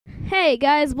Hey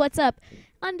guys, what's up?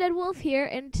 Undead Wolf here,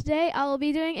 and today I will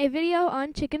be doing a video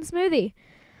on chicken smoothie.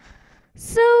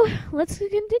 So, let's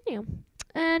continue.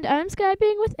 And I'm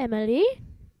Skyping with Emily.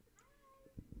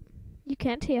 You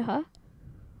can't hear her.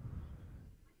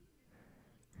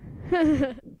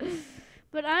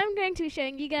 But I'm going to be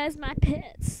showing you guys my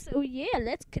pets. So yeah,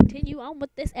 let's continue on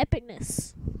with this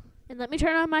epicness. And let me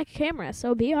turn on my camera,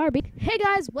 so BRB. Hey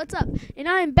guys, what's up? And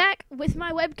I am back with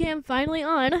my webcam finally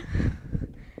on.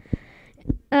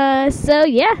 So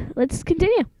yeah, let's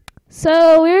continue.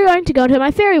 So we're going to go to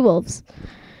my fairy wolves.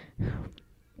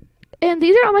 And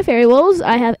these are all my fairy wolves.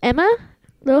 I have Emma,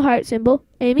 little heart symbol,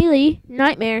 Amy Lee,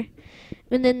 Nightmare,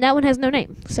 and then that one has no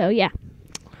name. So yeah.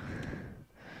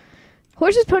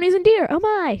 Horses, ponies, and deer. Oh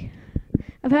my.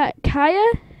 I've got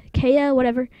Kaya,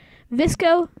 whatever,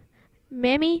 Visco,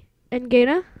 Mammy, and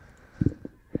Gana.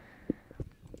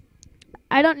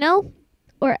 I don't know.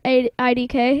 Or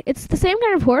IDK. It's the same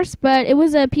kind of horse, but it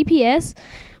was a PPS,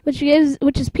 which is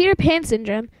Peter Pan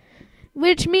syndrome,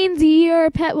 which means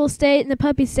your pet will stay in the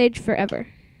puppy stage forever.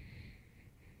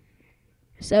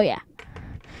 So yeah.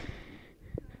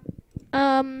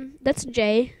 That's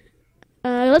Jay.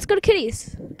 Let's go to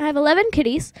kitties. I have 11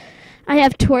 kitties. I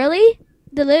have Twirly,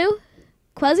 Delu,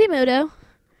 Quasimodo,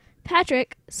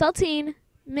 Patrick, Saltine,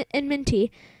 and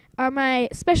Minty are my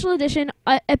special edition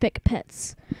epic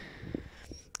pets.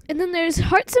 And then there's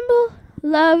heart symbol,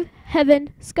 love,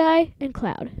 heaven, sky, and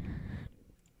cloud.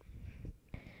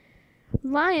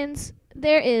 Lions,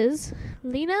 there is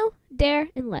Lino, Dare,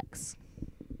 and Lex.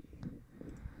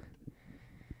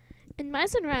 And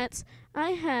mice and rats,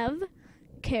 I have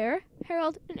Care,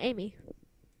 Harold, and Amy.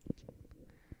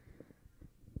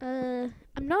 I'm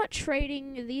not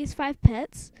trading these 5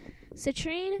 pets.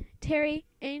 Citrine, Terry,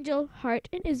 Angel, Heart,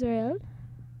 and Israel.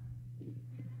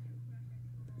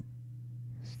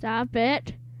 Stop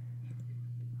it.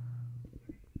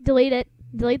 Delete it.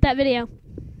 Delete that video.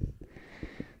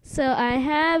 So I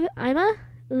have Ima,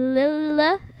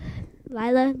 Lila,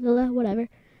 whatever.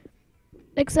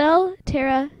 Excel,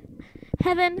 Tara,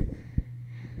 Heaven,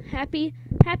 Happy,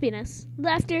 Happiness,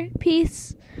 Laughter,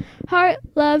 Peace, Heart,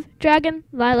 Love, Dragon,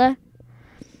 Lila,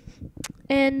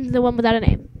 and the one without a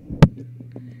name.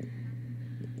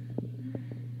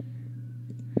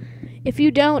 If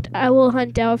you don't, I will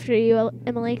hunt after you,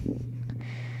 Emily.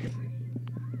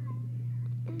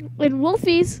 In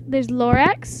Wolfies, there's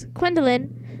Lorax,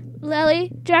 Gwendolyn,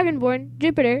 Lely, Dragonborn,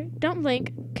 Jupiter, Don't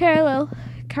Blink, Carlil,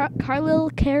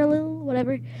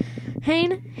 whatever,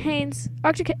 Haynes,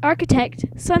 Architect,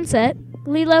 Sunset,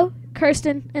 Lilo,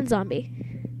 Kirsten, and Zombie.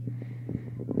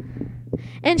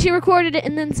 And she recorded it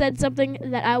and then said something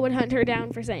that I would hunt her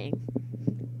down for saying.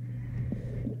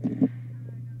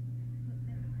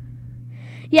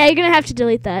 Yeah, you're going to have to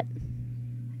delete that.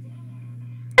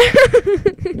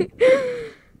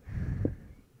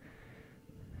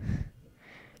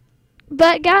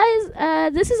 But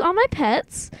guys, this is all my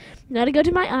pets. Now to go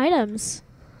to my items.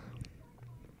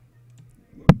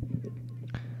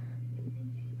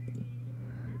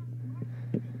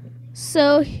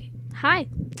 So, hi.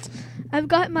 I've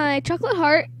got my chocolate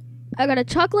heart. I got a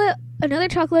chocolate, another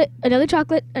chocolate, another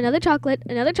chocolate, another chocolate,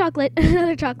 another chocolate,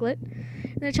 another chocolate.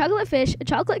 And a chocolate fish, a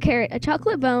chocolate carrot, a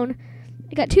chocolate bone.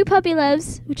 I got 2 puppy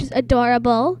loves, which is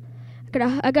adorable.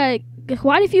 I got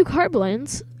quite a few heart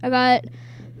balloons. I got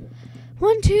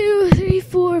 1, 2, 3,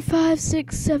 4, 5,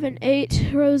 6, 7, 8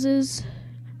 roses.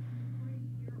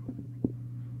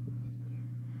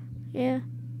 Yeah.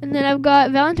 And then I've got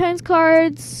Valentine's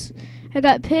cards. I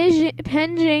got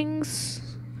penjings,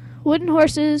 wooden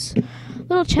horses,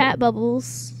 little chat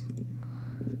bubbles.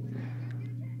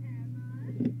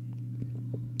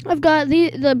 I've got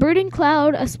the brooding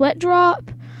cloud, a sweat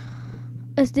drop,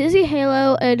 a dizzy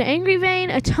halo, an angry vein,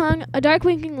 a tongue, a dark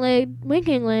winking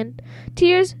lid,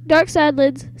 tears, dark sad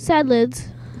lids,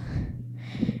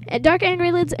 and dark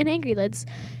angry lids, and angry lids.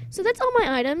 So that's all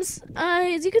my items.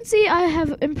 As you can see, I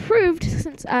have improved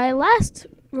since I last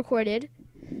recorded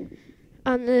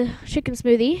on the chicken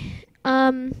smoothie.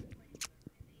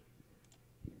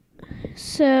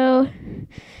 So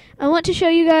I want to show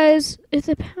you guys if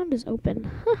the pound is open.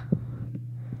 Huh.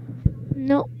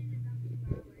 Nope.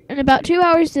 In about 2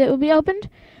 hours it will be opened.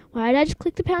 Why did I just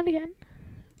click the pound again?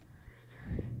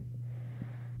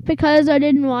 Because I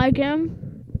didn't like him.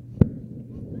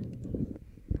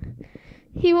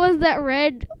 He was that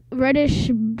reddish,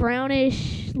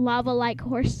 brownish, lava-like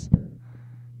horse.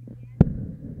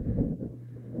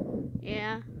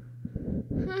 Yeah.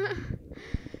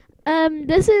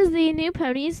 This is the new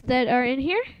ponies that are in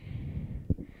here.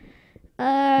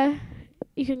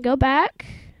 You can go back.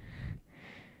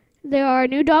 There are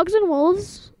new dogs and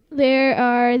wolves. There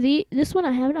are this one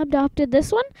I haven't adopted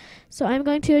this one, so I'm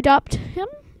going to adopt him.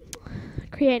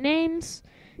 Create names: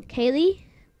 Kaylee,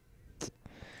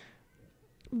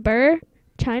 Burr,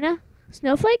 China,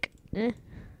 Snowflake,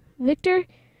 Victor,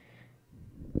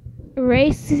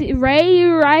 Ray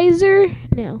Riser,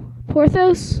 no,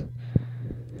 Porthos,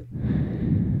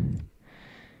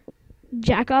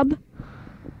 Jacob,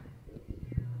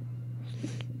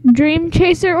 Dream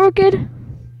Chaser Orchid.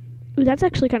 Ooh, that's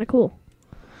actually kind of cool.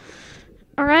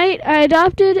 Alright, I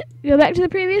adopted. Go back to the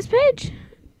previous page.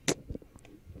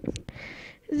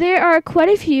 There are quite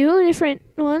a few different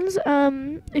ones.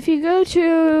 If you go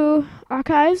to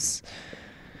archives,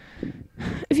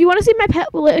 if you want to see my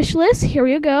pet wish list, here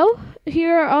you go.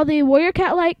 Here are all the warrior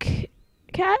cat-like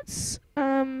cats.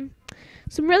 Some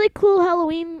really cool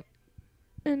Halloween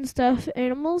and stuff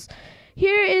animals.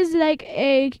 Here is like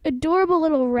a adorable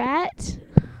little rat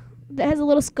that has a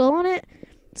little skull on it.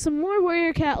 Some more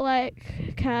warrior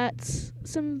cat-like cats.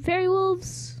 Some fairy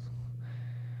wolves.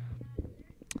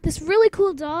 This really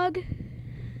cool dog.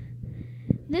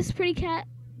 This pretty cat.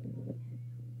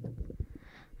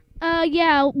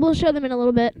 Yeah, we'll show them in a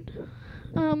little bit.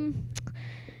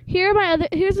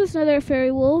 Here's this other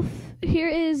fairy wolf. Here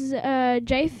is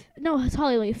Jafe. No, it's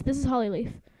Hollyleaf. This is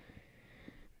Hollyleaf.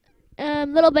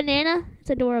 Little banana. It's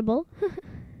adorable.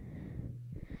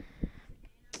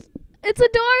 It's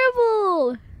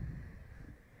adorable.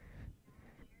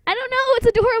 I don't know. It's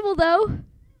adorable though.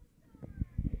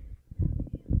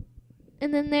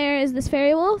 And then there is this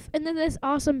fairy wolf, and then this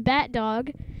awesome bat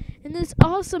dog, and this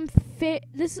awesome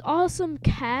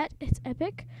cat. It's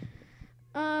epic.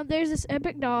 There's this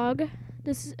epic dog.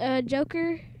 This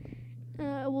Joker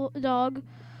dog.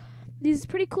 These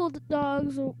pretty cool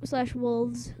dogs /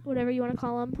 wolves, whatever you want to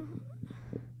call them.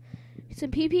 Some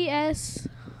PPS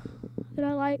that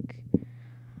I like.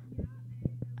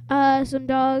 Some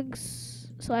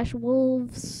dogs /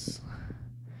 wolves.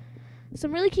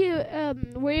 Some really cute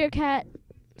warrior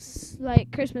cats,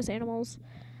 like Christmas animals.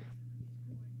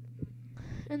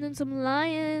 And then some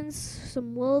lions,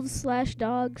 some wolves /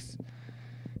 dogs.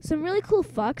 Some really cool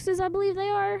foxes, I believe they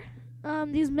are.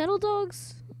 These metal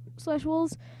dogs /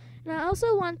 wolves. And I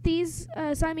also want these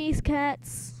Siamese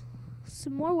cats.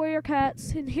 Some more warrior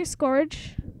cats. And here's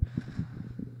Scourge.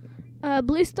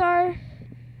 Blue Star.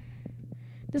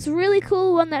 This really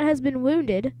cool one that has been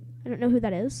wounded. I don't know who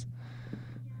that is.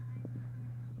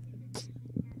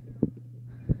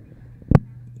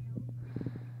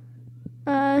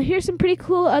 Here's some pretty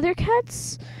cool other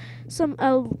cats. Some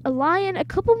a lion, a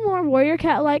couple more warrior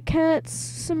cat-like cats,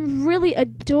 some really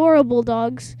adorable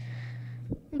dogs.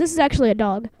 This is actually a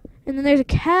dog. And then there's a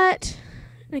cat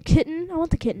and a kitten. I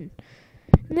want the kitten.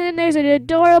 And then there's an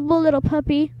adorable little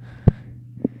puppy.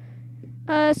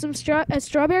 A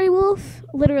strawberry wolf,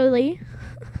 literally.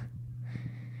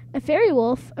 A fairy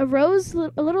wolf, a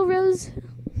little rose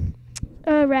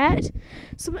rat,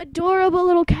 some adorable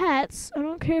little cats. I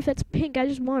don't care if that's pink, I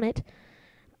just want it.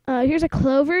 Here's a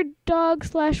clover dog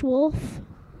 / wolf.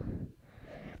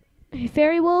 A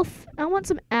fairy wolf. I want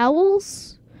some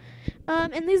owls.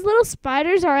 And these little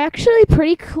spiders are actually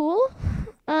pretty cool.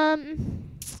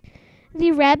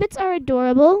 The rabbits are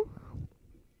adorable.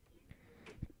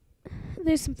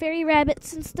 There's some fairy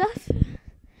rabbits and stuff.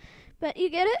 But you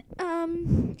get it.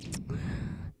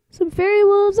 Some fairy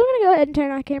wolves. I'm gonna go ahead and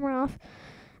turn our camera off.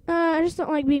 I just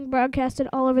don't like being broadcasted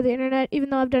all over the internet, even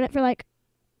though I've done it for like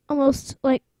almost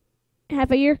like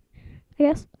half a year, I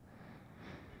guess.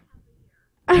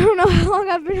 I don't know how long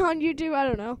I've been on YouTube. I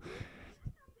don't know.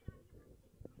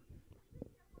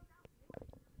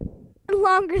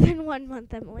 Longer than 1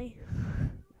 month, Emily.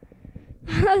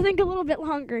 I think a little bit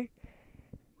longer.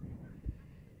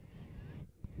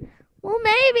 Well,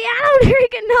 maybe. I don't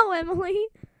freaking know, Emily.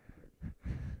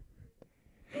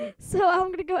 So I'm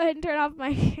going to go ahead and turn off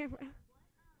my camera.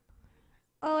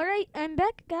 Alright, I'm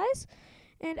back, guys.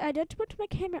 And I don't put my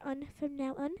camera on from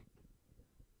now on.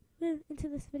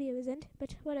 Until this video is end,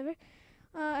 but whatever.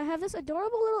 I have this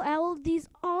adorable little owl, these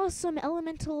awesome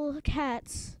elemental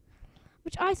cats,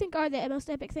 which I think are the most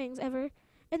epic things ever.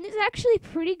 And these are actually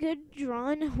pretty good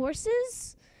drawn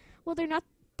horses. Well, they're not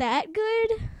that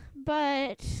good,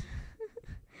 but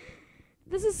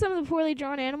this is some of the poorly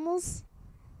drawn animals.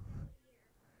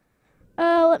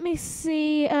 Let me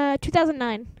see,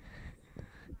 2009.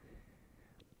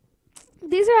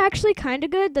 These are actually kind of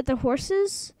good, that the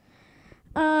horses.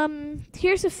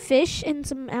 Here's a fish and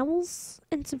some owls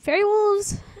and some fairy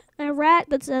wolves, a rat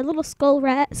that's a little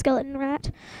skeleton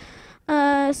rat,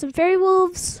 some fairy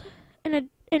wolves, and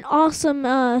an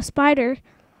awesome spider.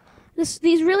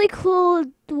 These really cool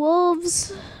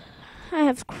wolves. I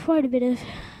have quite a bit of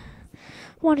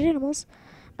wanted animals.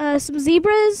 Some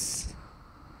zebras,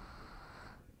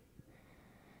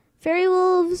 fairy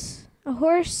wolves, a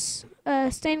horse,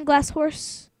 a stained glass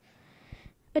horse,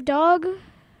 a dog,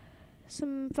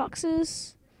 some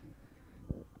foxes,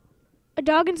 a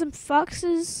dog and some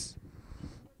foxes.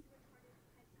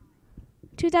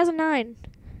 2009.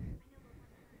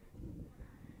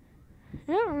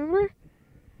 I don't remember.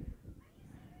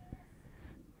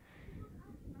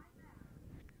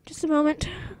 Just a moment.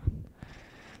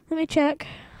 Let me check.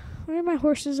 Where are my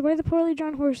horses? Where are the poorly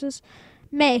drawn horses?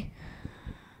 May.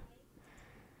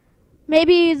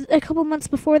 Maybe a couple months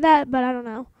before that, but I don't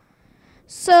know.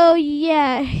 So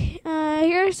yeah,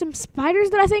 here are some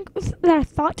spiders that I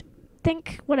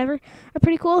think whatever are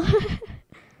pretty cool.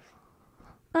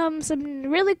 Some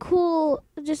really cool,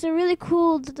 just a really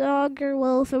cool dog or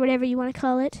wolf or whatever you want to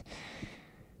call it.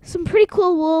 Some pretty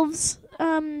cool wolves.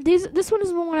 This one is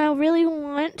the one I really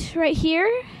want right here.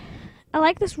 I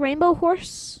like this rainbow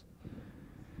horse.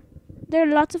 There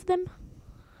are lots of them.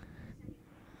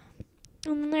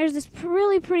 And then there's this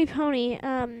really pretty pony.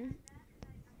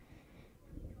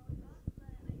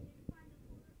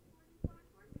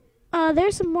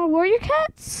 There's some more warrior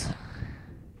cats.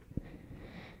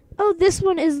 Oh, this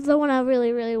one is the one I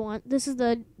really, really want. This is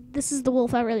the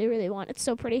wolf I really, really want. It's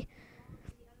so pretty.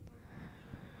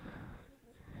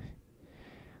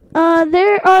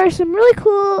 There are some really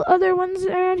cool other ones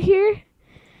around here.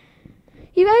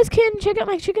 You guys can check out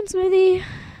my chicken smoothie.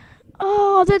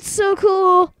 Oh, that's so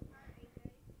cool.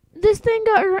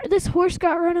 This horse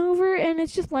got run over and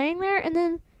it's just laying there, and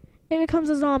then it becomes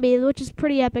a zombie, which is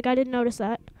pretty epic. I didn't notice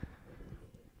that.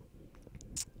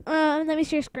 Let me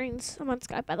share screens. I'm on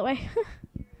Skype, by the way.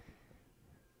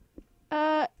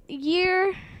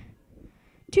 Year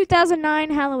 2009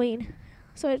 Halloween.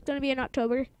 So it's going to be in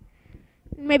October.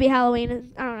 Maybe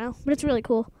Halloween. I don't know. But it's really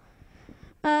cool.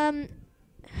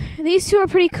 These two are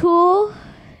pretty cool.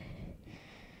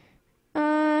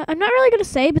 I'm not really going to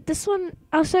say, but this one,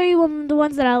 I'll show you one of the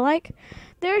ones that I like.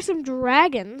 There are some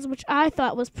dragons, which I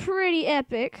thought was pretty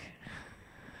epic.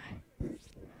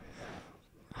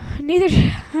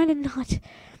 I did not.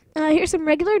 Here's some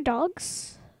regular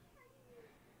dogs.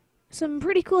 Some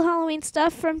pretty cool Halloween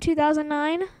stuff from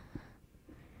 2009.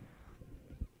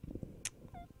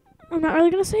 I'm not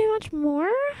really going to say much more.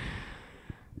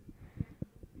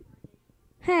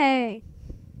 Hey.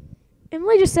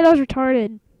 Emily just said I was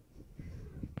retarded.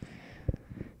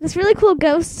 This really cool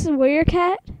ghost warrior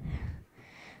cat.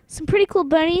 Some pretty cool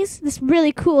bunnies. This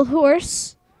really cool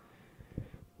horse.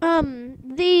 I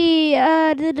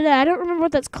don't remember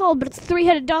what that's called, but it's a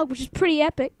 3-headed dog, which is pretty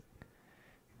epic.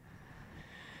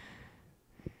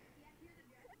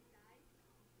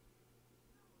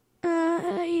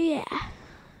 Yeah.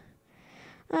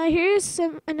 Here's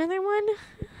another one.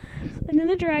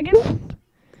 Another dragon.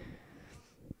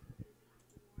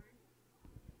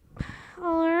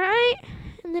 Alright.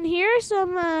 And then here are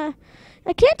some, I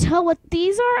can't tell what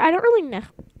these are. I don't really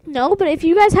know, but if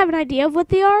you guys have an idea of what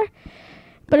they are,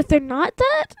 but if they're not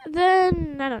that,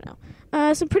 then I don't know.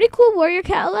 Some pretty cool warrior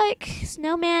cat-like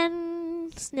snowman,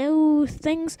 snow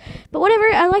things. But whatever,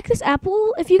 I like this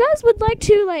apple. If you guys would like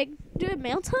to do a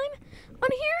mail time on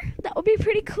here, that would be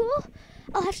pretty cool.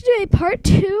 I'll have to do a part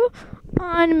 2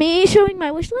 on me showing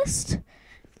my wish list.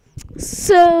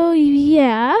 So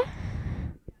yeah.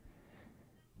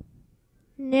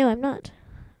 No, I'm not.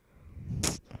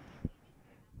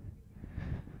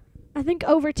 I think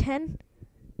over 10.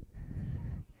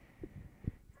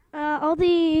 All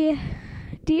the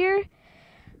deer,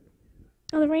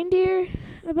 all the reindeer,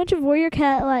 a bunch of warrior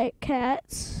cat-like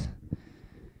cats.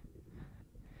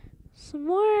 Some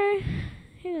more.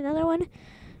 Here's another one.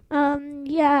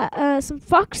 Some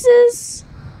foxes.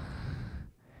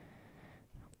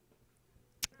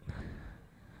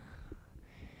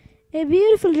 A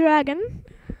beautiful dragon.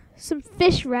 Some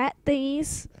fish rat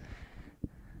thingies.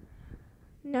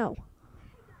 No.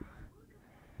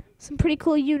 Some pretty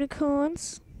cool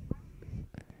unicorns.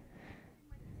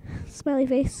 Smiley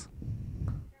face.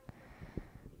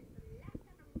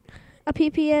 A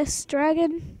PPS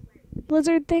dragon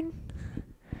lizard thing.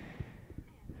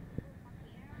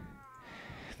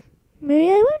 Maybe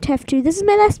I won't have to. This is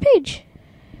my last page.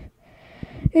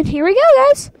 And here we go,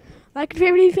 guys. Like and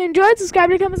favorite if you enjoyed. Subscribe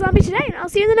to become a zombie today. And I'll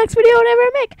see you in the next video whenever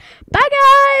I make. Bye,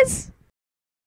 guys!